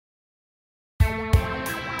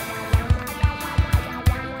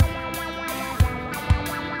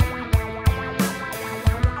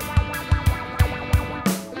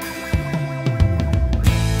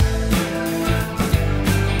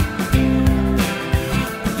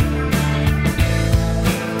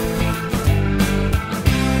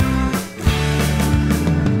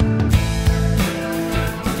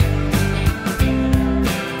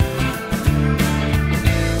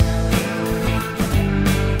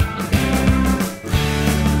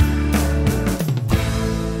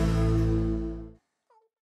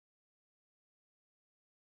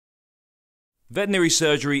Veterinary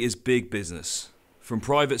surgery is big business. From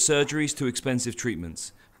private surgeries to expensive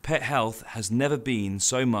treatments, pet health has never been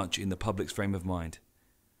so much in the public's frame of mind.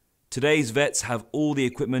 Today's vets have all the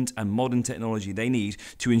equipment and modern technology they need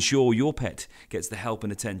to ensure your pet gets the help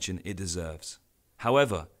and attention it deserves.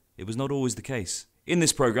 However, it was not always the case. In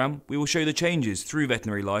this programme, we will show the changes through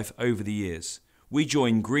veterinary life over the years. We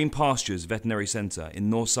join Green Pastures Veterinary Centre in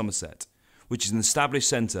North Somerset, which is an established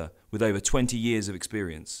centre with over 20 years of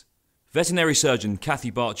experience. Veterinary surgeon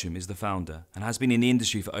Kathy Barcham is the founder and has been in the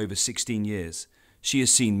industry for over 16 years. She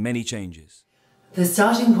has seen many changes. The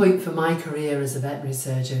starting point for my career as a veterinary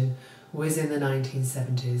surgeon was in the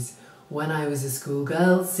 1970s, when I was a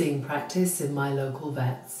schoolgirl seeing practice in my local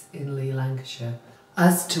vets in Lee, Lancashire.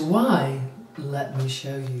 As to why, let me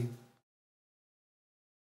show you.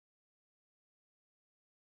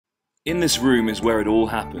 In this room is where it all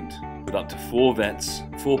happened, with up to 4 vets,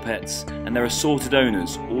 4 pets, and their assorted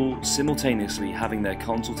owners all simultaneously having their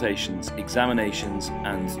consultations, examinations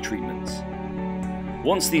and treatments.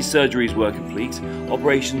 Once these surgeries were complete,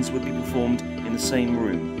 operations would be performed in the same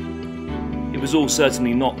room. It was all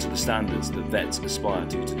certainly not to the standards that vets aspire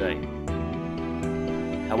to today.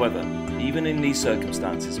 However, even in these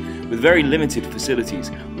circumstances, with very limited facilities,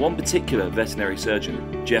 one particular veterinary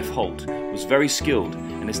surgeon, Jeff Holt, was very skilled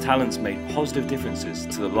and his talents made positive differences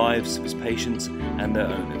to the lives of his patients and their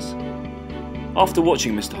owners. After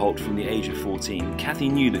watching Mr. Holt from the age of 14, Kathy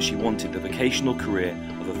knew that she wanted the vocational career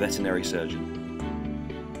of a veterinary surgeon.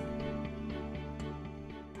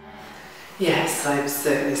 Yes, I've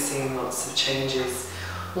certainly seen lots of changes.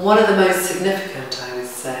 One of the most significant, I would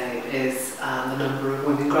say, is the number of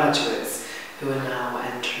women graduates who are now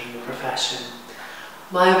entering the profession.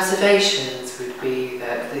 My observations would be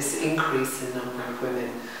that this increase in number of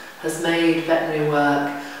women has made veterinary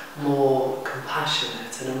work more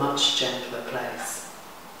compassionate and a much gentler place.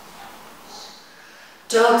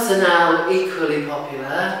 Dogs are now equally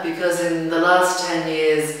popular because in the last 10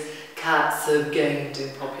 years cats have gained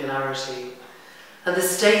in popularity. And the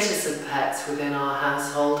status of pets within our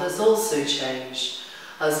household has also changed,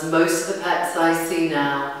 as most of the pets I see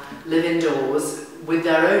now live indoors with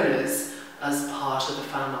their owners as part of the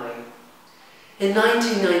family. In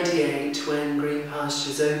 1998, when Green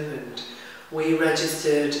Pastures opened, we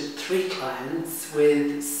registered 3 clients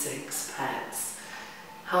with 6 pets.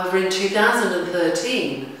 However, in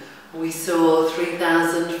 2013, we saw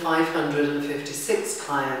 3,556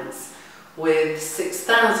 clients with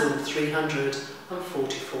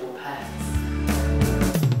 6,344 pets.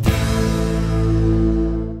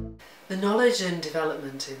 The knowledge and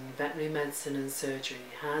development in veterinary medicine and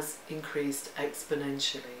surgery has increased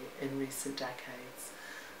exponentially in recent decades,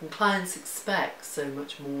 and clients expect so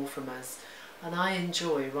much more from us, and I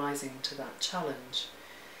enjoy rising to that challenge.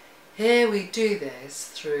 Here we do this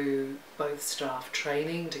through both staff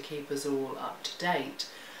training to keep us all up to date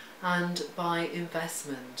and by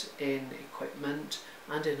investment in equipment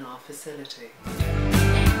and in our facility.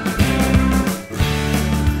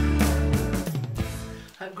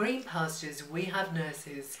 At Green Pastures we have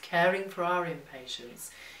nurses caring for our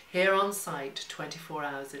inpatients here on site 24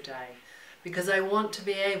 hours a day because I want to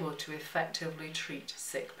be able to effectively treat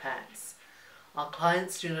sick pets. Our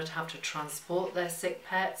clients do not have to transport their sick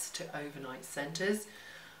pets to overnight centres,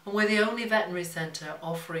 and we're the only veterinary centre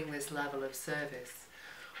offering this level of service.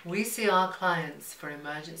 We see our clients for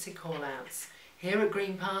emergency call-outs here at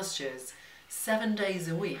Green Pastures 7 days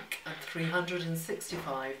a week and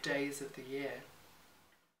 365 days of the year.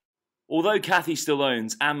 Although Kathy still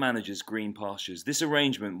owns and manages Green Pastures, this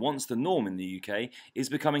arrangement, once the norm in the UK, is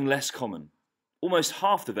becoming less common. Almost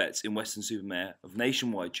half the vets in Weston-super-Mare of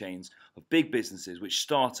nationwide chains of big businesses which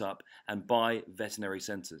start up and buy veterinary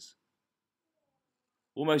centres.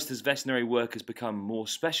 Almost as veterinary work has become more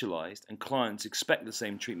specialised and clients expect the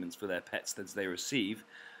same treatments for their pets as they receive,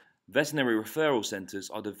 veterinary referral centres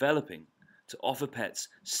are developing to offer pets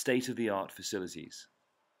state-of-the-art facilities.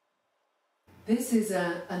 This is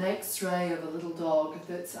an X-ray of a little dog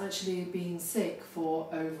that's actually been sick for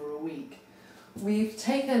over a week. We've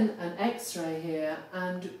taken an X-ray here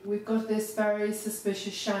and we've got this very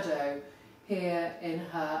suspicious shadow here in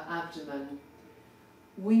her abdomen.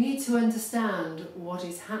 We need to understand what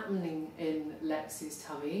is happening in Lexi's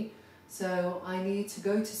tummy, so I need to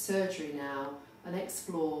go to surgery now and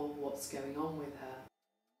explore what's going on with her.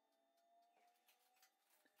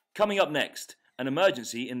 Coming up next, an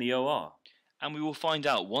emergency in the OR. And we will find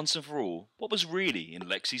out once and for all what was really in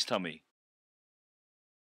Lexi's tummy.